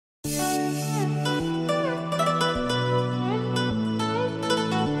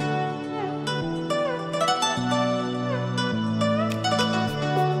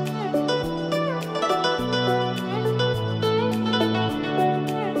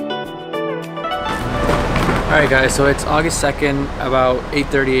Alright guys, so it's August 2nd, about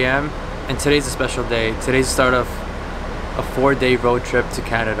 8:30 a.m. and today's a special day. Today's the start of a 4-day road trip to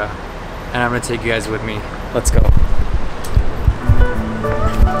Canada, and I'm going to take you guys with me. Let's go.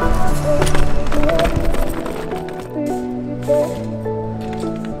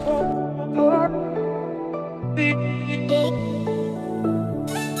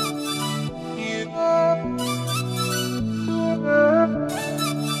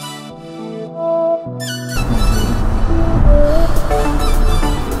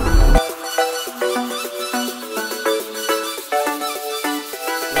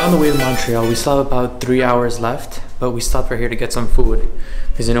 On the way to Montreal, we still have about 3 hours left, but we stopped right here to get some food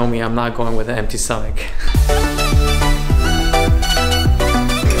because you know me, I'm not going with an empty stomach.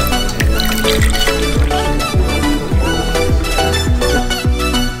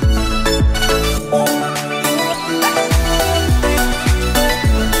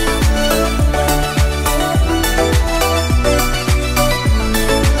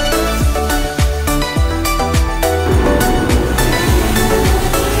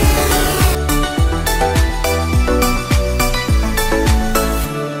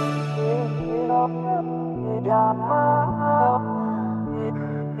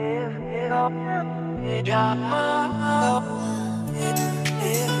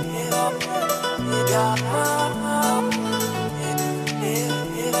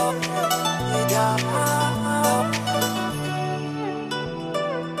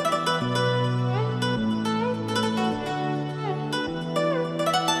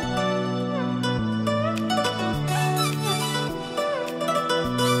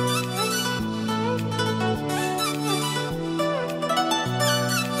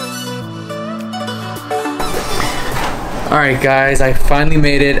 Alright guys, I finally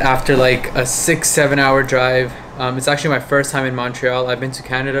made it after like a 6-7 hour drive. It's actually my first time in Montreal. I've been to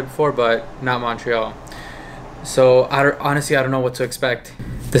Canada before, but not Montreal. So honestly, I don't know what to expect.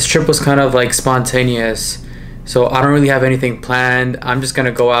 This trip was kind of like spontaneous, so I don't really have anything planned. I'm just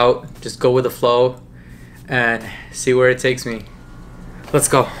gonna go out, just go with the flow and see where it takes me. Let's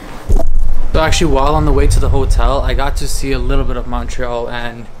go. So actually, while on the way to the hotel, I got to see a little bit of Montreal,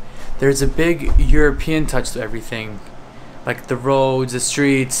 and there's a big European touch to everything. Like the roads, the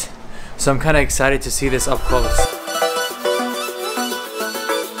streets. So I'm kind of excited to see this up close.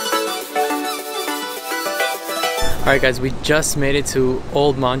 Alright guys, we just made it to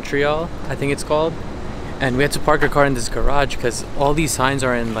Old Montreal, I think it's called. And we had to park our car in this garage because all these signs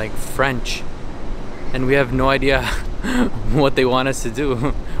are in like French. And we have no idea what they want us to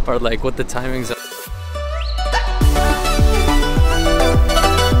do or like what the timings are.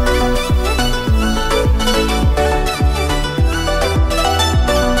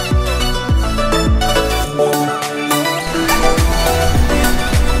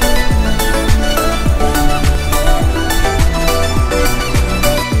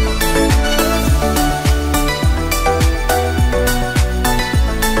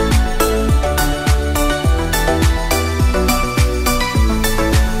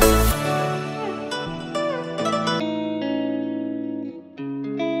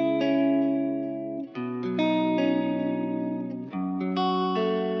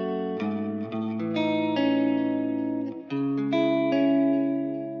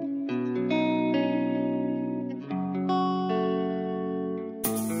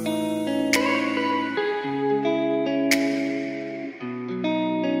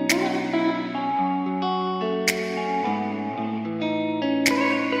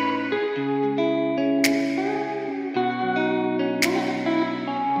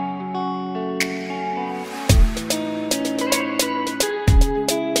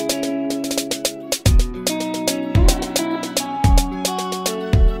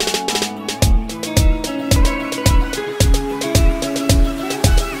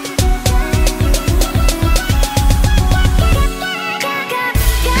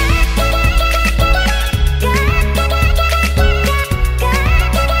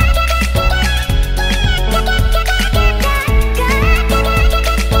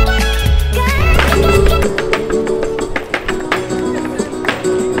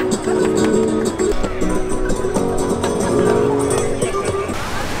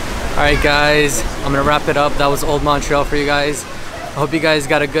 Alright guys, I'm gonna wrap it up. That was Old Montreal for you guys. I hope you guys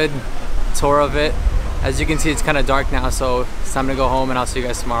got a good tour of it. As you can see, it's kind of dark now, so it's time to go home, and I'll see you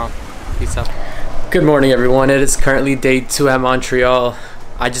guys tomorrow. Peace out. Good morning everyone. It is currently day 2 at Montreal.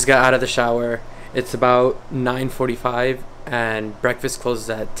 I just got out of the shower. It's about 9:45 and breakfast closes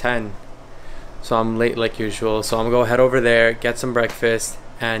at 10. So I'm late like usual. So I'm gonna go head over there, get some breakfast,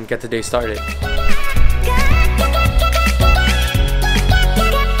 and get the day started.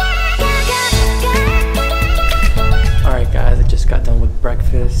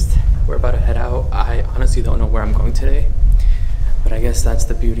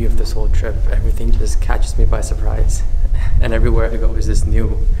 the beauty of this whole trip. Everything just catches me by surprise. And everywhere I go is this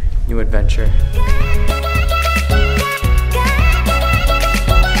new adventure.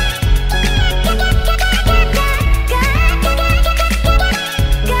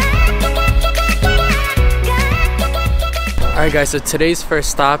 Alright guys, so today's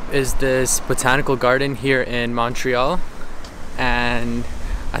first stop is this botanical garden here in Montreal, and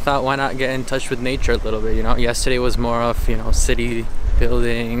I thought why not get in touch with nature a little bit, you know. Yesterday was more of, you know, city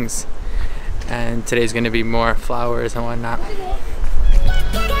buildings, and today's gonna be more flowers and whatnot.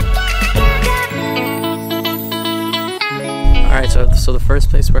 Alright, so the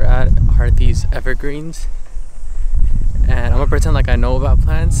first place we're at are these evergreens, and I'm gonna pretend like I know about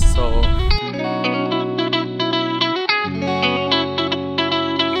plants, so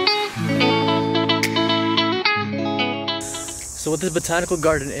what this botanical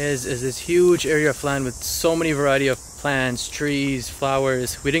garden is this huge area of land with so many variety of plants, trees,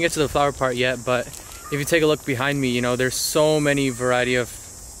 flowers. We didn't get to the flower part yet, but if you take a look behind me, you know, there's so many variety of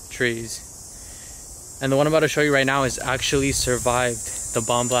trees. And the one I'm about to show you right now has actually survived the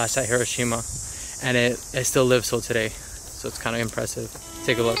bomb blast at Hiroshima, and it still lives till today. So it's kind of impressive.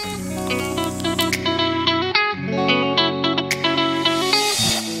 Take a look.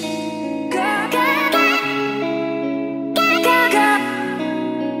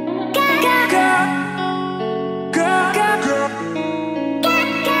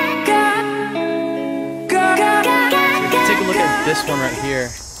 This one right here,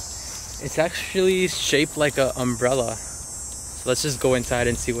 it's actually shaped like an umbrella. So let's just go inside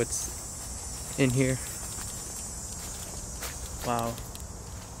and see what's in here. Wow,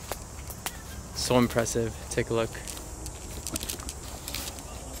 so impressive. Take a look.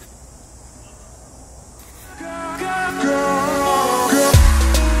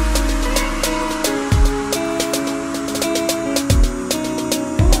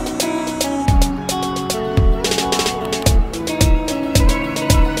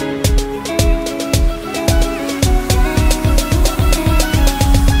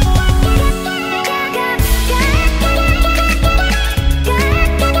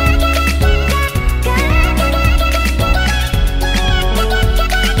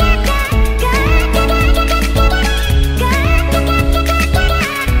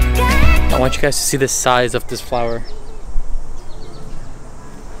 I want you guys to see the size of this flower.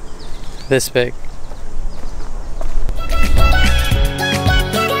 This big.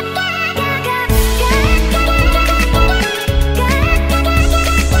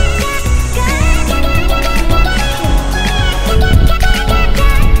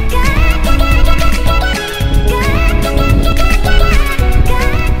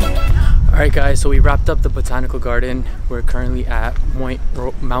 Alright guys, so we wrapped up the botanical garden. We're currently at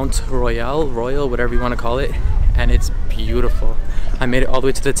Mount Royal, whatever you want to call it, and it's beautiful. I made it all the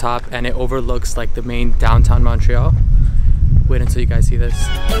way to the top, and it overlooks like the main downtown Montreal. Wait until you guys see this.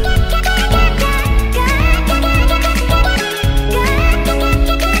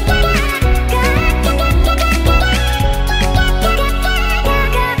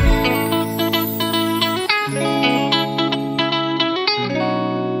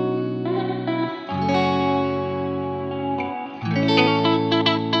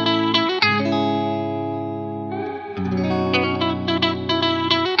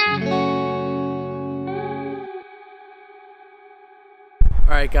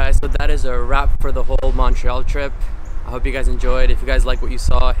 Alright guys, so that is a wrap for the whole Montreal trip. I hope you guys enjoyed. If you guys like what you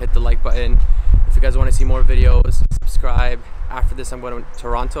saw, hit the like button. If you guys want to see more videos, subscribe. After this I'm going to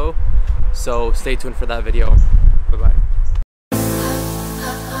Toronto, so stay tuned for that video. Bye bye.